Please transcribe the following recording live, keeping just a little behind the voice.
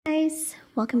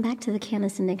Welcome back to the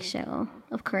Candace and Nick show.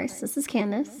 Of course, this is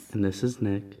Candace. And this is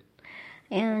Nick.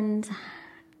 And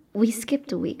we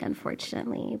skipped a week,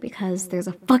 unfortunately, because there's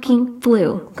a fucking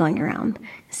flu going around.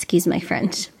 Excuse my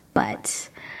French, but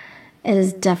it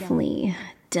has definitely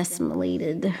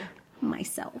decimated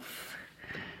myself.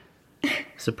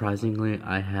 Surprisingly,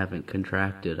 I haven't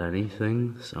contracted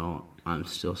anything, so I'm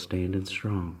still standing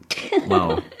strong.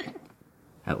 Well,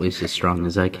 at least as strong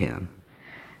as I can.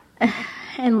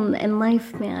 And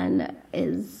life, man,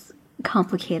 is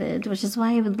complicated, which is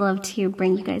why I would love to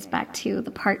bring you guys back to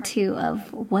the part 2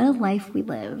 of what a life we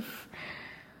live.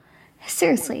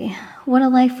 Seriously, what a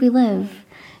life we live.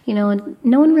 You know,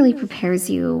 no one really prepares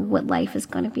you what life is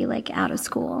going to be like out of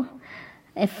school.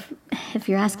 If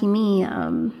you're asking me,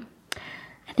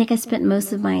 I think I spent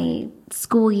most of my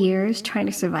school years trying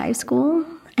to survive school,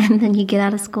 and then you get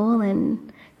out of school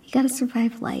and you got to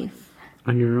survive life.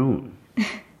 On your own.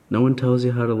 No one tells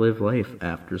you how to live life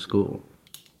after school.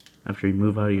 After you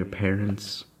move out of your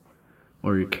parents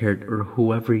or or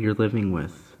whoever you're living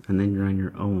with, and then you're on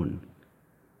your own.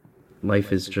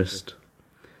 Life is just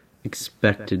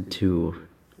expected to...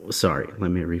 Sorry,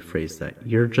 let me rephrase that.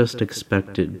 You're just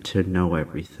expected to know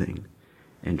everything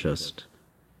and just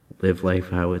live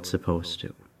life how it's supposed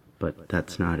to. But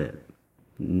that's not it.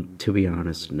 To be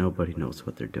honest, nobody knows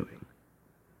what they're doing.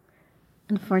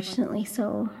 Unfortunately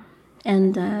so.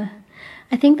 And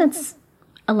I think that's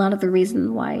a lot of the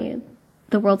reason why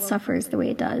the world suffers the way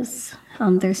it does.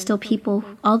 There's still people,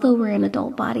 although we're in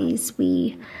adult bodies,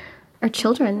 we are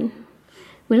children.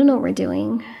 We don't know what we're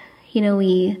doing. You know,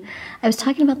 I was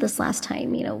talking about this last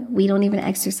time, you know, we don't even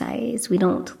exercise. We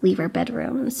don't leave our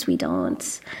bedrooms. We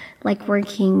don't like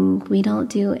working. We don't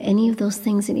do any of those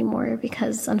things anymore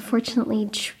because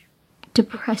unfortunately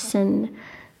depression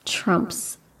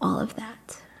trumps all of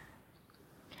that.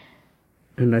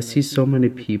 And I see so many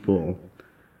people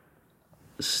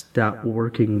stop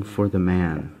working for the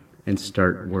man and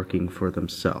start working for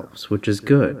themselves, which is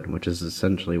good, which is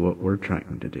essentially what we're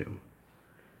trying to do.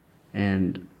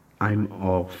 And I'm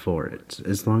all for it.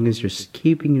 As long as you're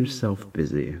keeping yourself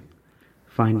busy,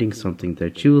 finding something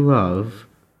that you love,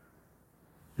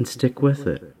 and stick with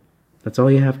it. That's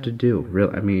all you have to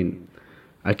do. I mean,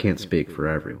 I can't speak for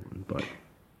everyone, but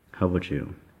how about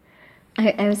you?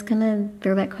 I was going to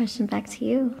throw that question back to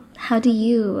you. How do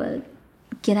you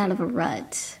get out of a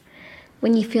rut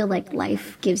when you feel like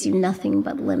life gives you nothing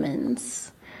but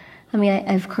lemons? I mean,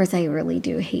 of course, I really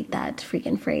do hate that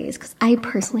freaking phrase because I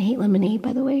personally hate lemonade,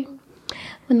 by the way.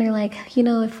 When they're like, you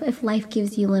know, if life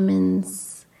gives you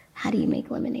lemons, how do you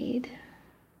make lemonade?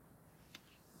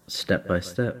 Step by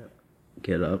step.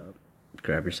 Get up,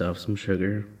 grab yourself some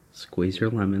sugar, squeeze your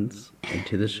lemons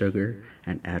into the sugar,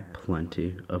 and add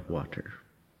plenty of water.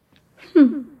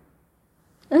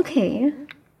 Okay.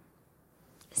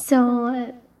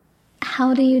 So,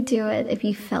 how do you do it if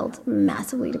you felt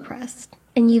massively depressed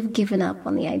and you've given up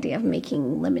on the idea of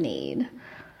making lemonade?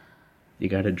 You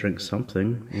gotta drink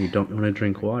something. You don't want to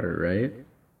drink water, right?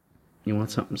 You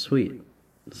want something sweet.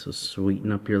 So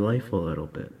sweeten up your life a little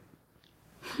bit.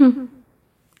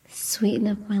 Sweeten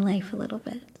up my life a little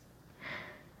bit.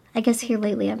 I guess here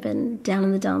lately I've been down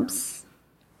in the dumps.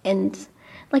 And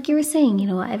like you were saying, you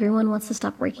know, everyone wants to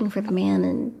stop working for the man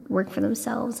and work for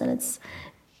themselves. And it's,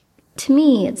 to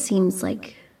me, it seems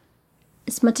like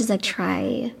as much as I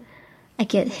try, I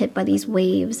get hit by these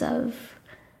waves of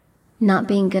not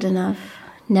being good enough,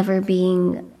 never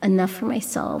being enough for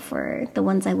myself or the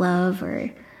ones I love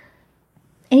or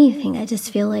anything. I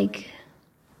just feel like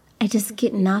I just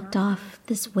get knocked off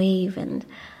this wave. And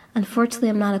unfortunately,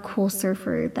 I'm not a cool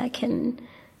surfer that can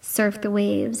surf the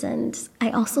waves, and I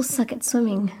also suck at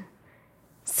swimming.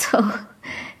 So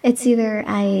it's either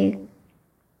I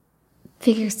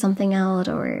figure something out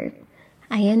or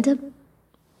I end up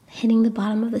hitting the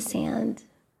bottom of the sand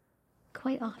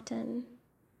quite often.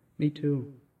 Me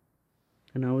too.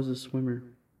 And I was a swimmer.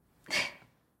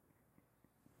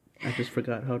 I just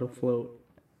forgot how to float.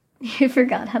 You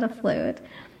forgot how to float.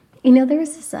 You know,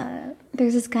 there's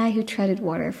this guy who treaded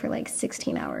water for like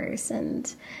 16 hours,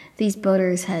 and these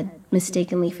boaters had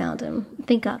mistakenly found him.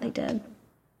 Thank God they did.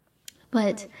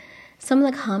 But some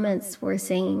of the comments were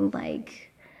saying,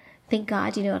 like, thank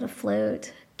God you know how to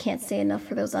float. Can't say enough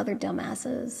for those other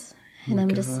dumbasses. And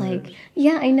I'm just like,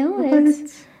 yeah, I know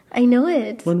it. I know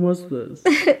it. When was this?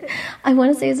 I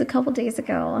want to say it was a couple days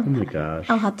ago. Oh my gosh.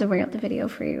 I'll have to bring up the video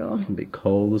for you. It'd be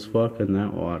cold as fuck in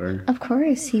that water. Of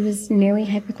course, he was nearly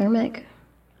hypothermic.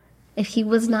 If he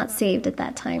was not saved at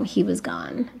that time, he was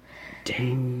gone.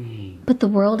 Dang. But the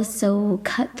world is so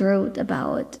cutthroat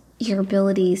about your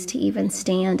abilities to even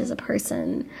stand as a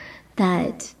person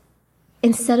that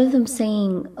instead of them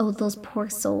saying, oh, those poor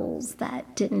souls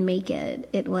that didn't make it,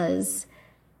 it was,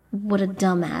 what a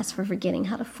dumbass for forgetting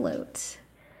how to float.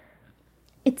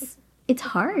 It's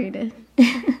hard.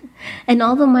 And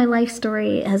although my life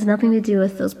story has nothing to do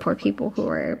with those poor people who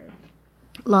are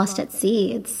lost at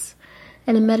sea, it's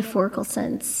in a metaphorical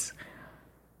sense.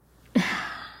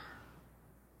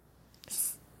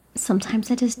 Sometimes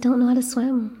I just don't know how to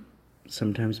swim.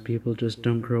 Sometimes people just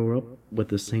don't grow up with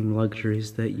the same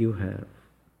luxuries that you have.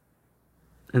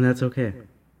 And that's okay.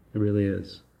 It really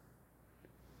is.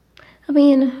 I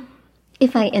mean,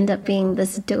 if I end up being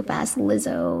this dope-ass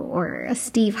Lizzo or a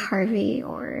Steve Harvey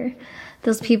or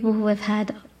those people who have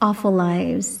had awful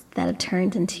lives that have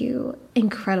turned into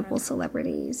incredible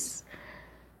celebrities,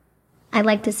 I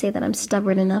like to say that I'm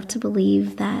stubborn enough to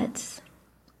believe that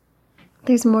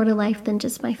there's more to life than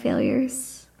just my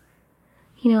failures.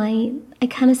 You know, I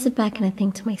kind of sit back and I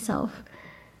think to myself,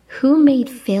 who made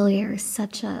failure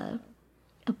such a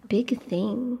big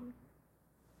thing?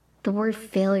 The word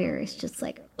failure is just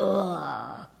like,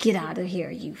 ugh, get out of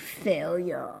here, you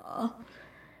failure.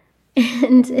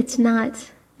 And it's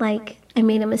not like I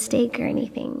made a mistake or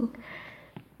anything.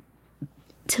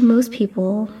 To most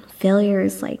people, failure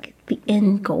is like the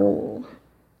end goal.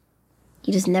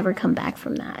 You just never come back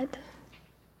from that.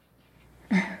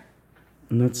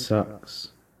 And that sucks.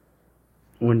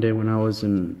 One day when I was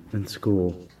in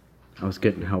school, I was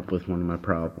getting help with one of my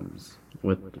problems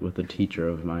with a teacher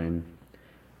of mine.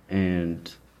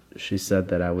 And she said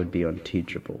that I would be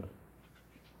unteachable.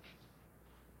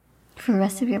 For the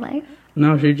rest of your life?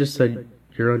 No, she just said,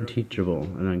 you're unteachable.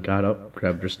 And then got up,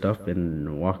 grabbed her stuff,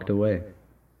 and walked away.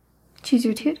 She's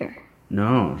your tutor?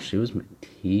 No, she was my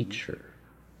teacher.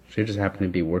 She just happened to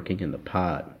be working in the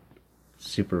pod,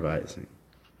 supervising.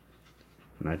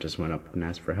 And I just went up and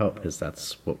asked for help, because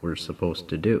that's what we're supposed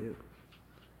to do.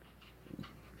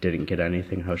 Didn't get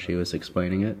anything how she was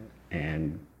explaining it,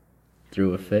 and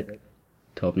threw a fit,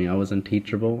 told me I was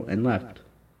unteachable, and left.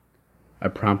 I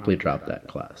promptly dropped that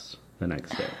class the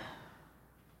next day.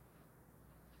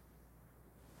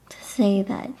 To say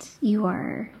that you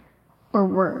are or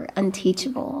were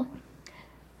unteachable,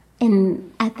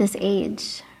 and at this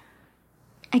age,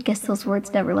 I guess those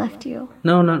words never left you.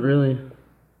 No, not really.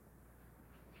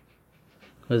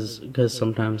 Because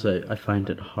sometimes I find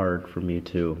it hard for me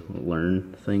to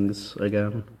learn things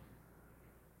again,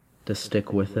 to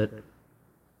stick with it.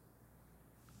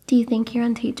 Do you think you're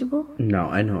unteachable? No,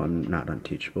 I know I'm not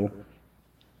unteachable.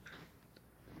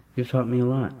 You've taught me a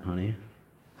lot, honey.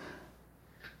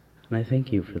 And I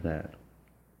thank you for that.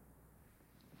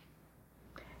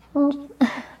 Well,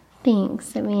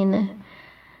 thanks. I mean,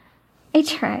 I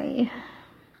try.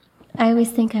 I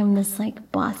always think I'm this,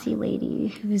 like, bossy lady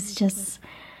who's just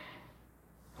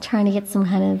trying to get some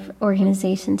kind of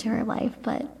organization to her life,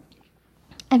 but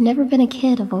I've never been a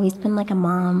kid. I've always been, like, a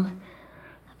mom.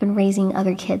 I've been raising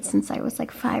other kids since I was,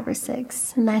 like, 5 or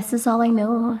 6, and this is all I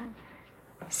know.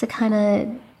 Is to kind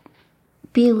of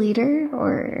be a leader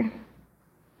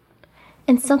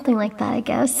and something like that, I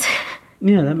guess.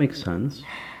 Yeah, that makes sense.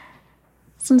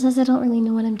 Sometimes I don't really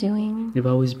know what I'm doing. You've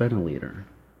always been a leader.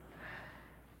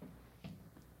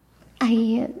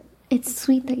 It's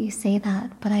sweet that you say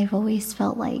that, but I've always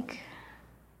felt like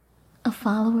a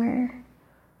follower.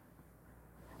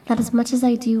 That as much as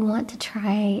I do want to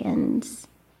try and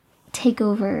take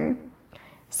over,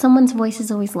 someone's voice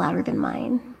is always louder than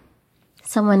mine.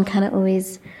 Someone kind of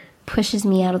always pushes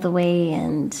me out of the way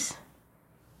and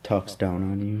Talks down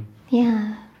on you.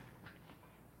 yeah.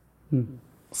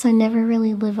 So I never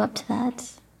really live up to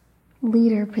that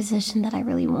leader position that I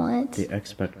really want. The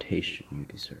expectation you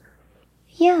deserve.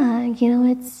 Yeah, you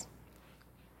know,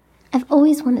 I've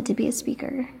always wanted to be a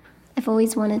speaker. I've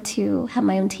always wanted to have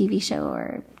my own TV show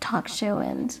or talk show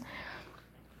and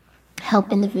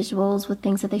help individuals with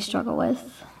things that they struggle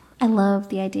with. I love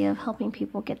the idea of helping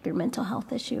people get through mental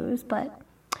health issues, but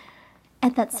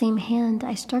at that same hand,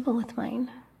 I struggle with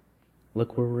mine.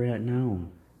 Look where we're at now.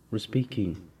 We're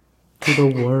speaking to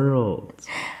the world.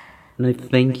 And I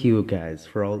thank you guys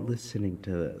for all listening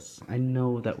to this. I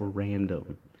know that we're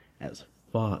random as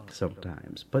fuck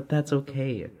sometimes, but that's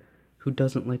okay. Who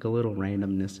doesn't like a little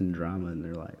randomness and drama in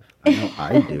their life? I know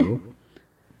I do.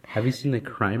 Have you seen the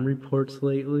crime reports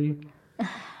lately?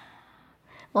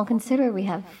 Well, consider we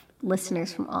have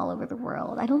listeners from all over the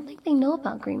world. I don't think they know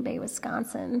about Green Bay,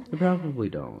 Wisconsin. They probably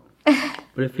don't.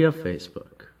 But if you have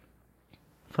Facebook,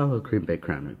 follow Green Bay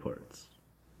Crime Reports.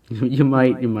 You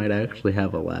might actually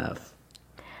have a laugh.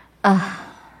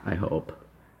 I hope.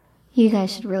 You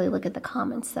guys should really look at the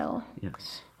comments, though.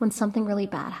 Yes. When something really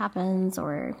bad happens,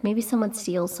 or maybe someone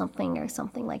steals something or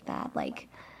something like that, like,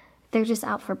 They're just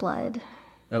out for blood.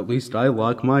 At least I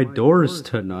lock my doors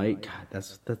tonight. God,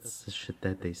 that's the shit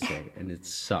that they say, and it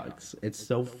sucks. It's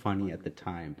so funny at the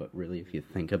time, but really, if you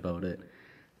think about it,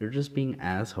 they're just being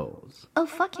assholes. Oh,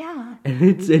 fuck yeah. And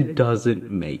it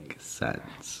doesn't make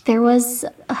sense. It was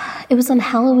on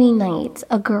Halloween night.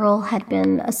 A girl had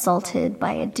been assaulted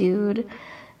by a dude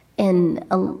in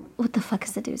what the fuck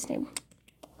is the dude's name?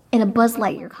 In a Buzz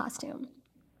Lightyear costume.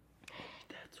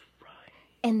 That's right.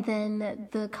 And then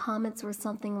the comments were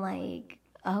something like,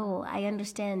 oh, I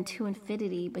understand to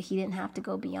infinity, but he didn't have to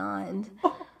go beyond.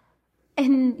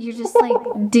 And you're just like,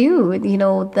 dude, you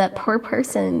know, that poor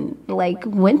person, like,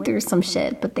 went through some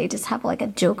shit, but they just have, like, a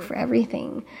joke for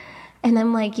everything. And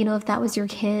I'm like, you know, if that was your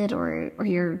kid or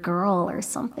your girl or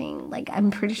something, like, I'm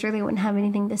pretty sure they wouldn't have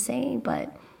anything to say,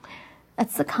 but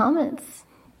that's the comments.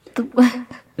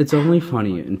 It's only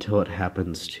funny until it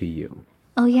happens to you.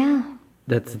 Oh, yeah.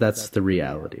 That's the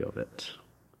reality of it.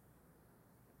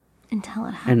 Until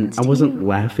it happens And I wasn't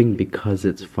laughing because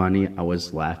it's funny. I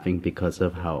was laughing because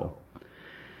of how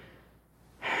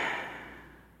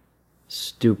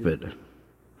stupid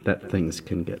that things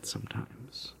can get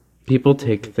sometimes. People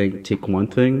take one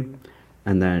thing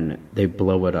and then they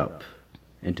blow it up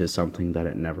into something that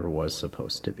it never was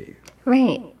supposed to be.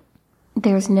 Right.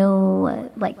 There's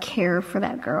no, like, care for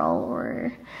that girl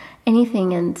or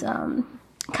anything. And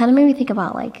kind of made me think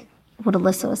about, like, what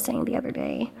Alyssa was saying the other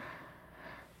day.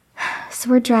 So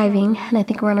we're driving, and I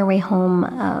think we're on our way home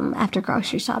after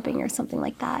grocery shopping or something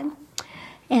like that.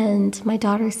 And my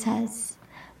daughter says,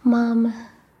 Mom,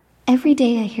 every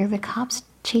day I hear the cops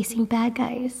chasing bad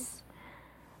guys.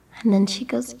 And then she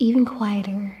goes even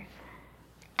quieter.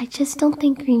 I just don't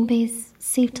think Green Bay's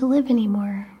safe to live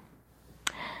anymore.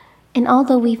 And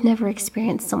although we've never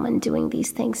experienced someone doing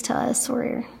these things to us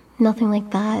or nothing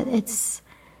like that, it's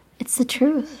the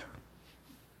truth.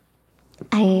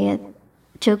 I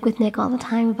joke with Nick all the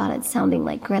time about it sounding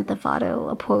like Grand Theft Auto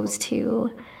opposed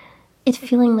to it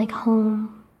feeling like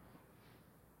home.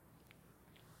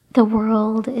 The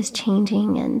world is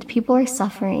changing and people are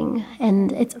suffering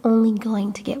and it's only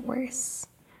going to get worse.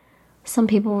 Some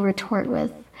people retort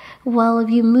with, well, if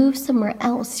you move somewhere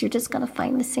else, you're just going to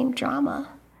find the same drama.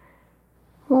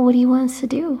 Well, what do you want us to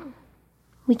do?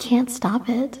 We can't stop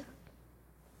it.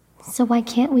 So why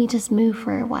can't we just move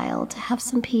for a while to have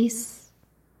some peace?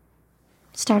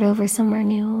 Start over somewhere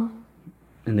new.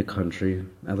 In the country,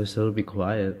 at least it'll be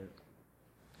quiet.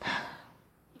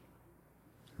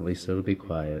 At least it'll be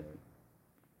quiet.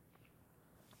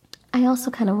 I also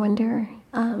kind of wonder,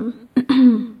 I'm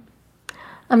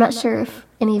not sure if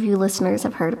any of you listeners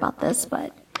have heard about this,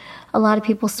 but a lot of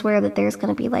people swear that there's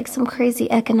going to be like some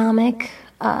crazy economic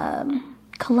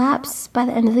collapse by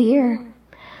the end of the year.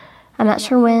 I'm not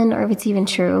sure when or if it's even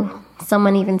true.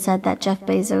 Someone even said that Jeff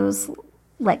Bezos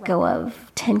let go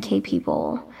of 10K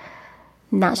people.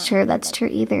 Not sure that's true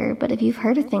either, but if you've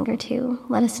heard a thing or two,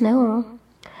 let us know.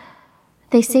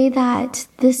 They say that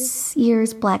this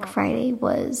year's Black Friday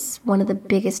was one of the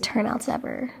biggest turnouts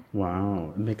ever.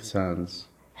 Wow, it makes sense.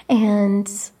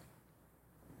 And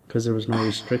because there was no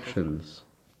restrictions.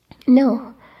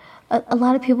 No. A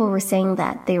lot of people were saying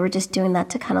that they were just doing that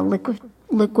to kind of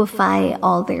liquefy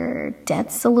all their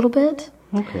debts a little bit.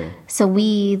 Okay. So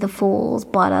we, the fools,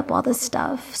 bought up all this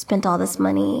stuff, spent all this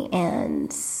money,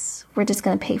 and we're just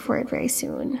going to pay for it very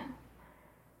soon.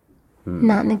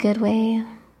 Not in a good way.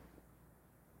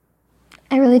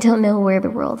 I really don't know where the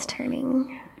world's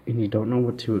turning. And you don't know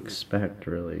what to expect,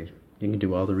 really. You can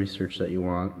do all the research that you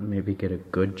want, maybe get a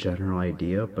good general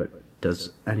idea, but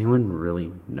does anyone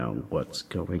really know what's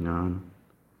going on?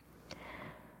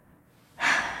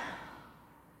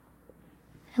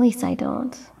 At least I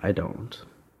don't. I don't.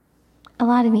 A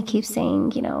lot of me keeps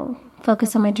saying, you know,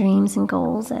 focus on my dreams and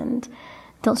goals and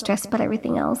don't stress about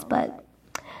everything else, but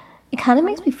it kind of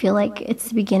makes me feel like it's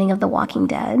the beginning of The Walking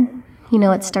Dead. You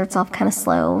know, it starts off kind of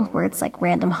slow, where it's like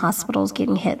random hospitals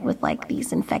getting hit with like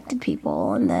these infected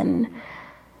people, and then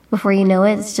before you know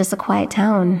it, it's just a quiet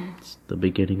town. It's the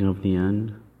beginning of the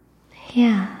end.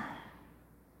 Yeah.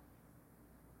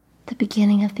 The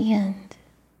beginning of the end.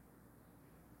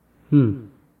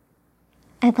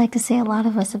 I'd like to say a lot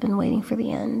of us have been waiting for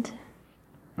the end.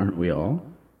 Aren't we all?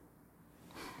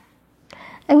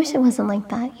 I wish it wasn't like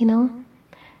that, you know?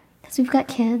 Because we've got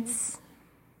kids.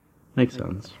 Makes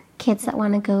sense. Kids that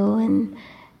want to go and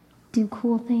do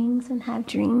cool things and have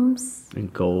dreams.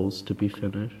 And goals to be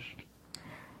finished.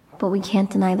 But we can't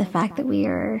deny the fact that we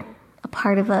are a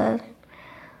part of a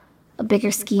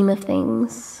bigger scheme of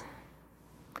things.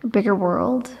 A bigger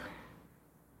world.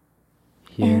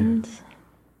 Yeah. And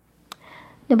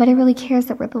nobody really cares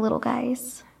that we're the little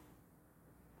guys.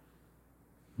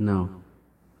 No,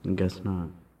 I guess not.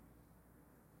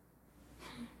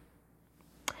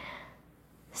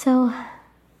 So,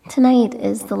 tonight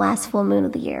is the last full moon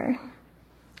of the year.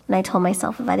 And I told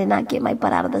myself if I did not get my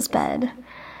butt out of this bed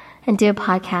and do a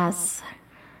podcast,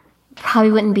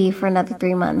 probably wouldn't be for another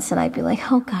 3 months. And I'd be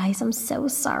like, oh, guys, I'm so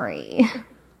sorry.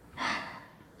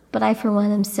 But I, for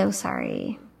one, am so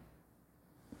sorry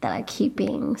that I keep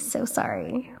being so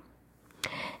sorry.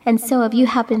 And so if you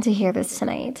happen to hear this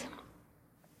tonight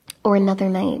or another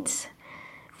night,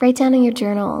 write down in your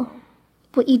journal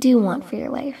what you do want for your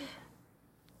life.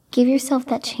 Give yourself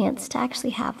that chance to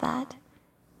actually have that,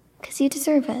 because you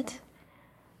deserve it.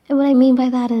 And what I mean by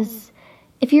that is,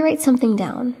 if you write something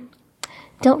down,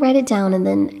 don't write it down and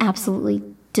then absolutely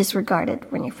disregard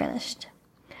it when you're finished.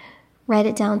 Write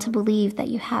it down to believe that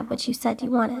you have what you said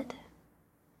you wanted.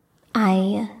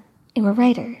 I am a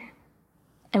writer.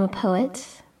 I'm a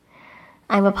poet.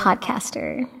 I'm a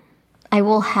podcaster. I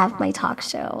will have my talk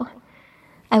show.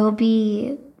 I will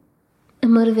be a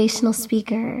motivational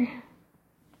speaker.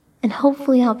 And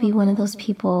hopefully I'll be one of those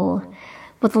people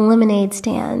with a lemonade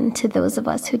stand to those of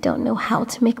us who don't know how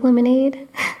to make lemonade.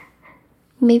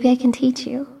 Maybe I can teach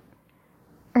you.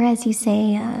 Or as you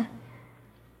say,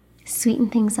 sweeten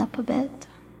things up a bit.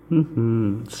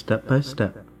 Step by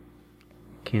step.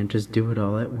 Can't just do it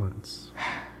all at once.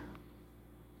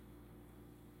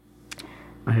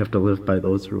 I have to live by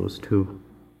those rules too.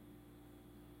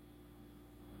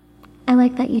 I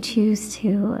like that you choose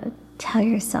to tell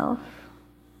yourself,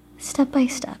 step by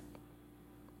step.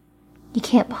 You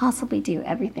can't possibly do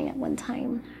everything at one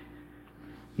time.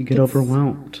 You get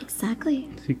overwhelmed. Exactly.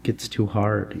 It gets too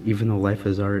hard. Even though life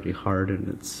is already hard in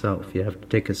itself, you have to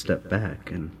take a step back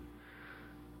and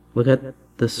look at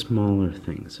the smaller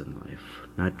things in life,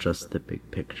 not just the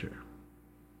big picture.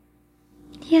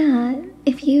 Yeah,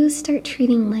 if you start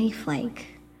treating life like,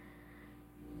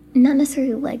 not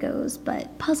necessarily Legos,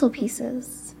 but puzzle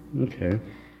pieces. Okay.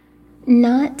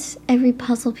 Not every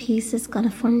puzzle piece is going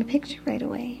to form the picture right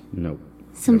away. Nope.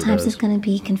 Sometimes it's going to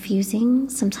be confusing.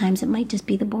 Sometimes it might just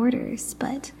be the borders.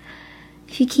 But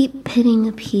if you keep pinning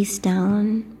a piece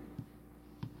down,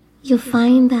 you'll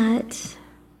find that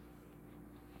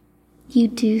you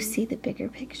do see the bigger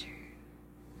picture.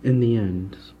 In the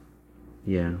end,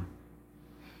 yeah.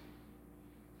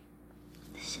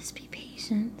 Let's just be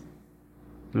patient.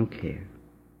 Okay.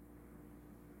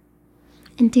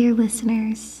 And dear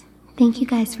listeners, thank you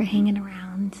guys for hanging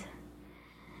around.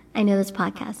 I know this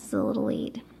podcast is a little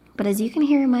late, but as you can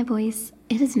hear in my voice,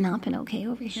 it has not been okay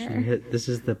over here. This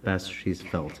is the best she's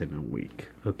felt in a week.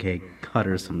 Okay, cut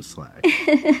her some slack.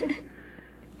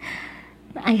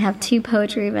 I have 2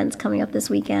 poetry events coming up this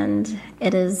weekend.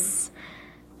 It is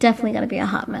definitely going to be a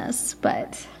hot mess,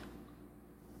 but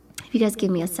if you guys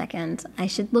give me a second, I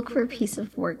should look for a piece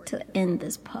of work to end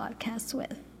this podcast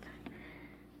with.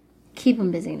 Keep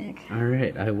them busy, Nick. All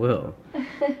right, I will.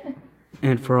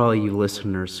 And for all you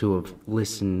listeners who have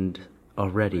listened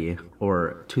already,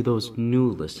 or to those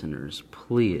new listeners,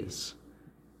 please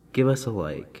give us a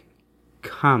like,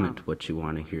 comment what you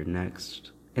want to hear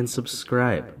next, and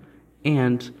subscribe.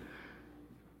 And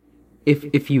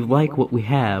if you like what we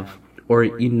have, or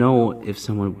you know if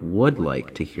someone would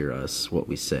like to hear us, what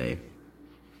we say,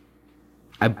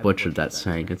 I butchered that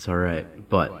saying, it's alright,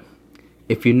 but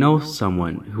if you know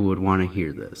someone who would want to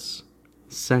hear this,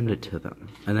 send it to them,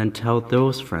 and then tell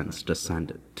those friends to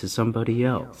send it to somebody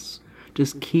else.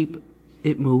 Just keep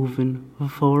it moving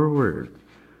forward.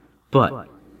 But I'm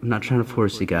not trying to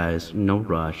force you guys, no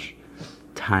rush.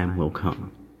 Time will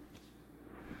come.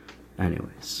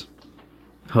 Anyways,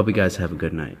 hope you guys have a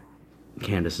good night.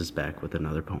 Candace is back with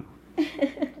another poem.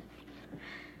 It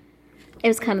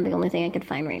was kind of the only thing I could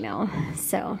find right now,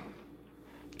 so.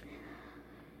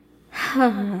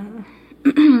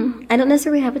 I don't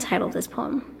necessarily have a title of this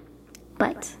poem,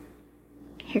 but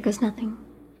here goes nothing.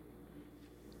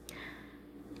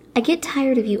 I get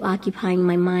tired of you occupying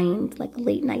my mind like a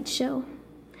late night show.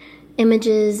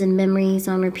 Images and memories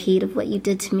on repeat of what you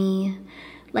did to me.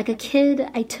 Like a kid,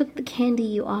 I took the candy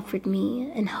you offered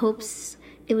me in hopes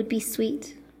it would be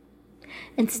sweet.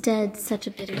 Instead, such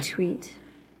a bitter treat.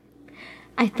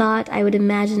 I thought I would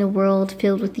imagine a world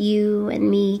filled with you and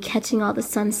me catching all the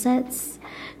sunsets,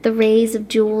 the rays of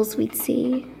jewels we'd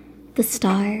see, the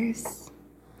stars,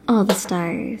 all the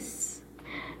stars.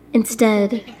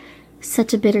 Instead,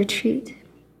 such a bitter treat.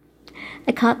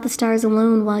 I caught the stars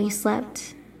alone while you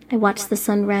slept. I watched the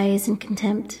sun rise in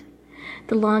contempt.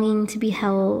 The longing to be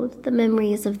held, the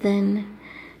memories of then,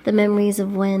 the memories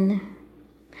of when.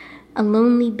 A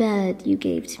lonely bed you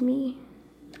gave to me.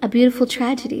 A beautiful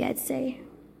tragedy, I'd say.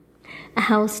 A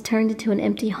house turned into an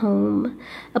empty home.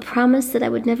 A promise that I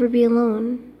would never be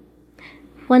alone.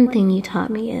 One thing you taught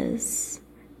me is,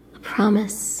 a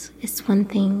promise is one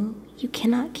thing you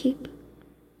cannot keep.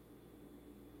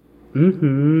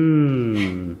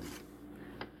 Mm-hmm.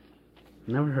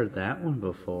 Never heard that one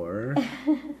before.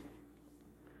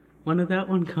 When did that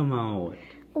one come out?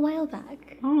 A while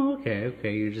back. Oh, okay.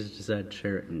 You just decided to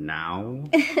share it now?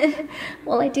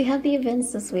 Well, I do have the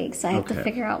events this week, so I have to Okay.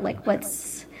 figure out, like,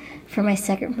 what's for my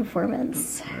second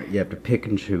performance. Alright, you have to pick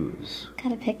and choose.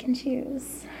 Gotta pick and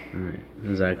choose. Alright,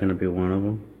 is that going to be one of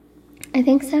them? I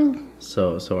think so.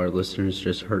 So our listeners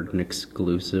just heard an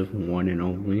exclusive, one and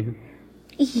only.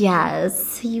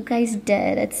 Yes, you guys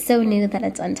did. It's so new that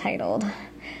it's untitled.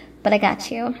 But I got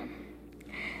you.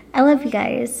 I love you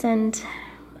guys, and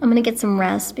I'm gonna get some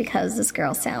rest because this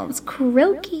girl sounds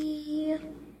croaky.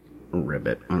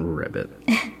 Ribbit on ribbit.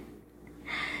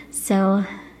 So,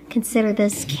 consider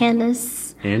this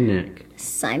Candace And Nick.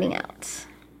 signing out.